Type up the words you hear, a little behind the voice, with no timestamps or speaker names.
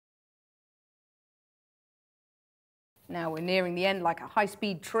Now we're nearing the end, like a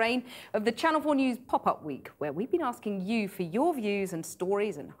high-speed train, of the Channel 4 News Pop-Up Week, where we've been asking you for your views and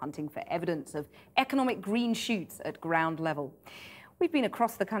stories and hunting for evidence of economic green shoots at ground level. We've been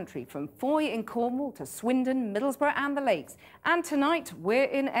across the country, from Foy in Cornwall to Swindon, Middlesbrough and the Lakes. And tonight we're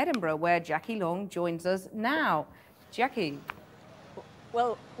in Edinburgh, where Jackie Long joins us now. Jackie.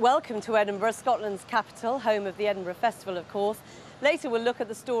 Well, welcome to Edinburgh, Scotland's capital, home of the Edinburgh Festival, of course. Later we'll look at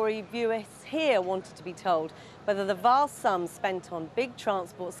the story viewers here wanted to be told, whether the vast sums spent on big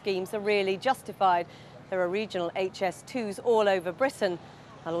transport schemes are really justified. There are regional HS2s all over Britain.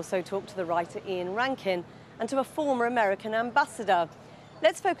 I'll also talk to the writer Ian Rankin and to a former American ambassador.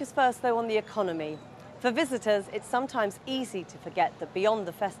 Let's focus first, though, on the economy. For visitors, it's sometimes easy to forget that beyond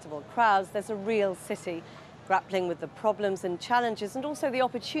the festival crowds, there's a real city, grappling with the problems and challenges and also the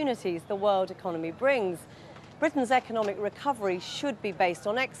opportunities the world economy brings. Britain's economic recovery should be based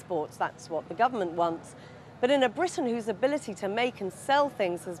on exports. That's what the government wants. But in a Britain whose ability to make and sell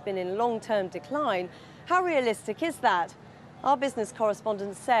things has been in long-term decline, how realistic is that? Our business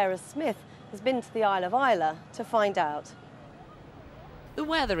correspondent Sarah Smith has been to the Isle of Islay to find out. The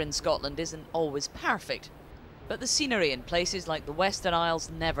weather in Scotland isn't always perfect, but the scenery in places like the Western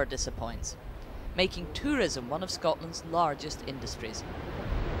Isles never disappoints, making tourism one of Scotland's largest industries.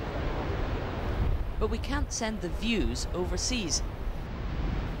 But we can't send the views overseas.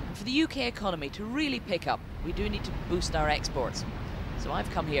 For the UK economy to really pick up, we do need to boost our exports. So I've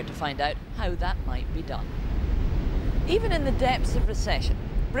come here to find out how that might be done. Even in the depths of recession,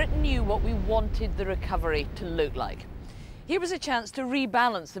 Britain knew what we wanted the recovery to look like. Here was a chance to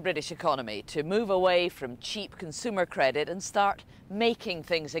rebalance the British economy, to move away from cheap consumer credit and start making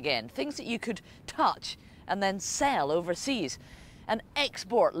things again, things that you could touch and then sell overseas. An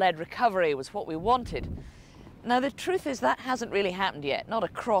export-led recovery was what we wanted. Now, the truth is that hasn't really happened yet, not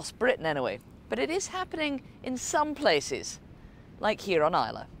across Britain anyway, but it is happening in some places, like here on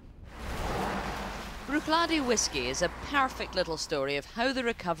Islay. Bruichladdich whisky is a perfect little story of how the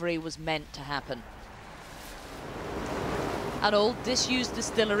recovery was meant to happen. An old disused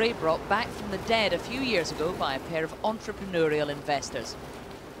distillery brought back from the dead a few years ago by a pair of entrepreneurial investors.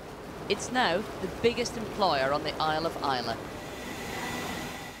 It's now the biggest employer on the Isle of Islay.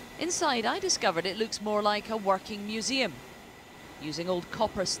 Inside, I discovered it looks more like a working museum, using old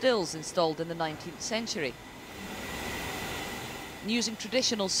copper stills installed in the 19th century, and using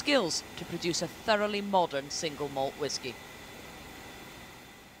traditional skills to produce a thoroughly modern single malt whisky.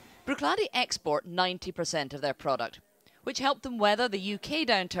 Bruichladdich export 90% of their product, which helped them weather the UK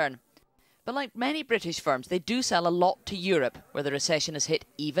downturn. But like many British firms, they do sell a lot to Europe, where the recession has hit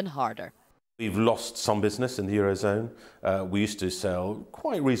even harder. We've lost some business in the Eurozone. We used to sell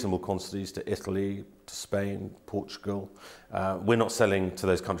quite reasonable quantities to Italy, to Spain, Portugal. We're not selling to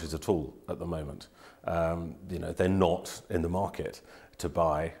those countries at all at the moment. You know, they're not in the market to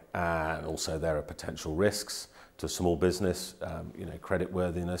buy, and also there are potential risks to small business, you know,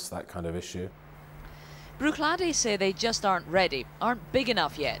 creditworthiness, that kind of issue. Bruichladdich say they just aren't ready, aren't big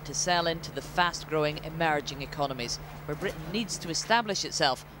enough yet to sell into the fast-growing emerging economies, where Britain needs to establish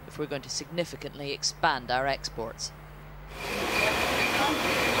itself if we're going to significantly expand our exports.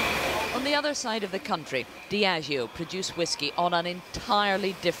 On the other side of the country, Diageo produce whisky on an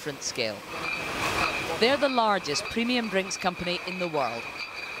entirely different scale. They're the largest premium drinks company in the world,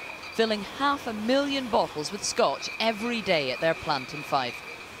 filling 500,000 bottles with Scotch every day at their plant in Fife.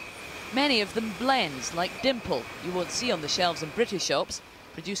 Many of them blends like Dimple, you won't see on the shelves in British shops,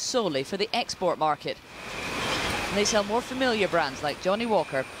 produced solely for the export market. And they sell more familiar brands like Johnnie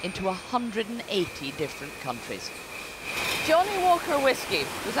Walker into 180 different countries. Johnnie Walker whisky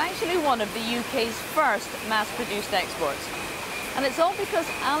was actually one of the UK's first mass-produced exports. And it's all because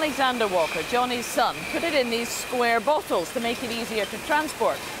Alexander Walker, Johnnie's son, put it in these square bottles to make it easier to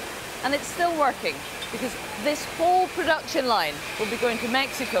transport. And it's still working, because this whole production line will be going to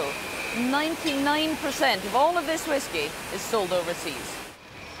Mexico. 99% of all of this whisky is sold overseas.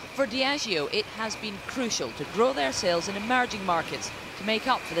 For Diageo, it has been crucial to grow their sales in emerging markets to make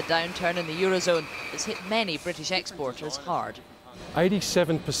up for the downturn in the Eurozone that's hit many British exporters hard.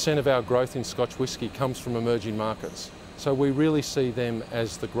 87% of our growth in Scotch whisky comes from emerging markets, so we really see them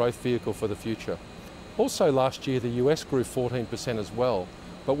as the growth vehicle for the future. Also last year the US grew 14% as well,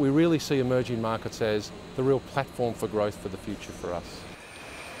 but we really see emerging markets as the real platform for growth for the future for us.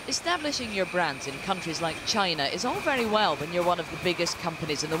 Establishing your brands in countries like China is all very well when you're one of the biggest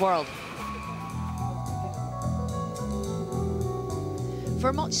companies in the world.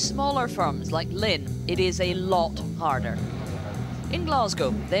 For much smaller firms like Lynn, it is a lot harder. In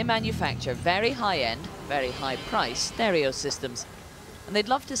Glasgow, they manufacture very high-end, very high-price stereo systems. And they'd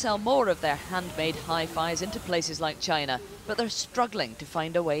love to sell more of their handmade hi-fis into places like China, but they're struggling to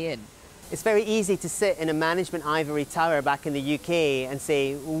find a way in. It's very easy to sit in a management ivory tower back in the UK and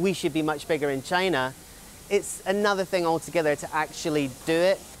say, we should be much bigger in China. It's another thing altogether to actually do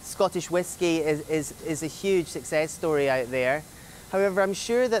it. Scottish whisky is a huge success story out there. However, I'm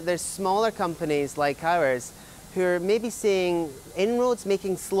sure that there's smaller companies like ours who are maybe seeing inroads,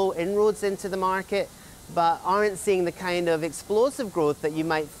 making slow inroads into the market, but aren't seeing the kind of explosive growth that you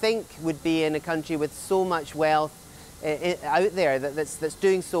might think would be in a country with so much wealth out there that's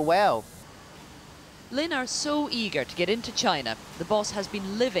doing so well. Lin are so eager to get into China, the boss has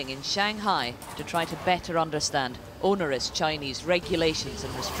been living in Shanghai to try to better understand onerous Chinese regulations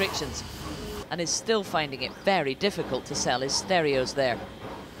and restrictions, and is still finding it very difficult to sell his stereos there.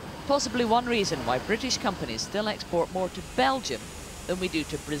 Possibly one reason why British companies still export more to Belgium than we do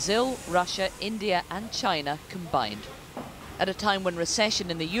to Brazil, Russia, India and China combined. At a time when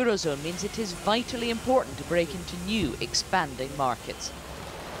recession in the Eurozone means it is vitally important to break into new, expanding markets.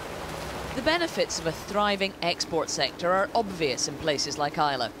 The benefits of a thriving export sector are obvious in places like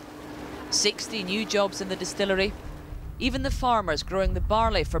Islay. 60 new jobs in the distillery. Even the farmers growing the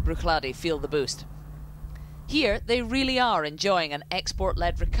barley for Bruichladdich feel the boost. Here, they really are enjoying an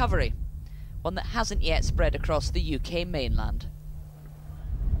export-led recovery, one that hasn't yet spread across the UK mainland.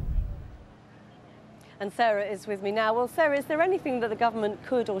 And Sarah is with me now. Well, Sarah, is there anything that the government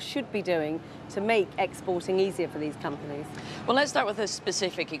could or should be doing to make exporting easier for these companies? Well, let's start with a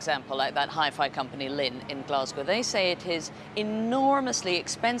specific example, like that hi-fi company Lin in Glasgow. They say it is enormously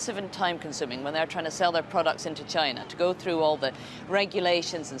expensive and time-consuming when they're trying to sell their products into China, to go through all the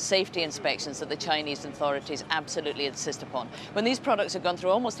regulations and safety inspections that the Chinese authorities absolutely insist upon. When these products have gone through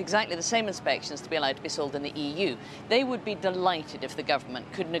almost exactly the same inspections to be allowed to be sold in the EU, they would be delighted if the government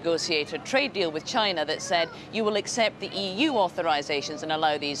could negotiate a trade deal with China that said you will accept the EU authorisations and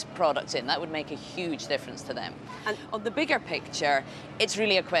allow these products in. That would make a huge difference to them. And on the bigger picture, it's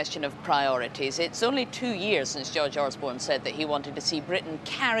really a question of priorities. It's only 2 years since George Osborne said that he wanted to see Britain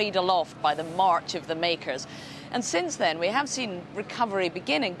carried aloft by the march of the makers. And since then, we have seen recovery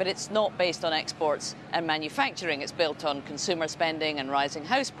beginning, but it's not based on exports and manufacturing. It's built on consumer spending and rising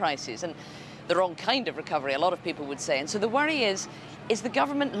house prices. And the wrong kind of recovery, a lot of people would say. And so the worry is the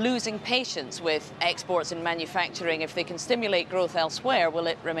government losing patience with exports and manufacturing? If they can stimulate growth elsewhere, will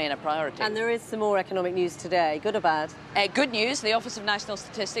it remain a priority? And there is some more economic news today, good or bad? Good news, the Office of National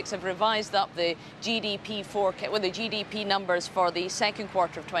Statistics have revised up the GDP forecast, the GDP numbers for the second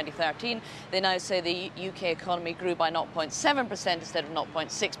quarter of 2013. They now say the UK economy grew by 0.7% instead of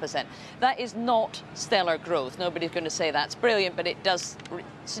 0.6%. That is not stellar growth. Nobody's going to say that's brilliant, but it does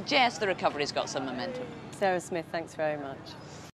suggest the recovery's got some momentum. Sarah Smith, thanks very much.